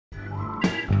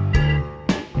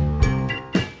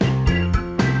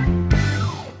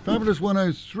Marvellous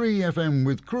 103 FM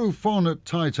with Crew Fon at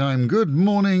Thai Time. Good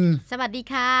morning. สวัสดี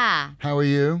ค่ะ How are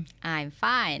you? I'm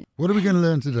fine. What are we going to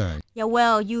learn today? Yeah,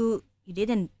 well, you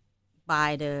didn't buy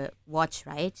the watch,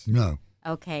 right? No.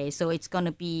 Okay, so it's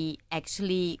gonna be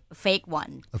actually a fake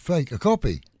one. A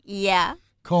copy? Yeah.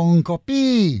 Kong copy.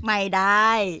 ไม่ได้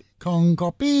Kong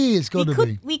copy. It's got to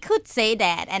be. We could say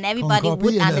that and Kong everybody copy.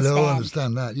 would Yeah, they'll understand.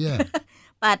 understand that, yeah.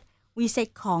 But we say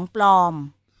ของปลอม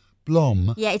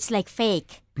Blom. Yeah, it's like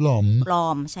fake. Blom. ปลอ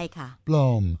มใช่ค่ะ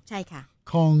Blom. ใช่ค่ะ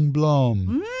Kong blom.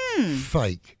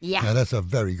 Fake. Yeah. Now, that's a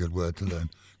very good word to learn.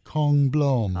 Kong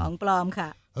blom. ของปลอมค่ะ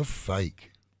A fake.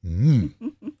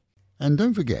 And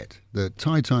don't forget that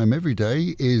Thai Time Every Day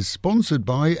is sponsored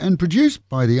by and produced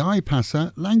by the iPasa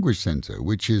Language Centre,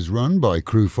 which is run by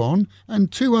Crew Fon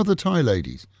and two other Thai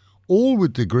ladies, all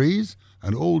with degrees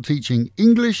and all teaching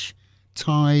English,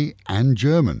 Thai and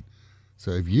German. So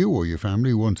if you or your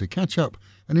family want to catch up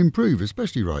and improve,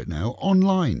 especially right now,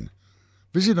 online,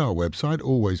 visit our website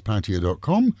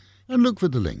alwayspatio.com and look for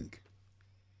the link.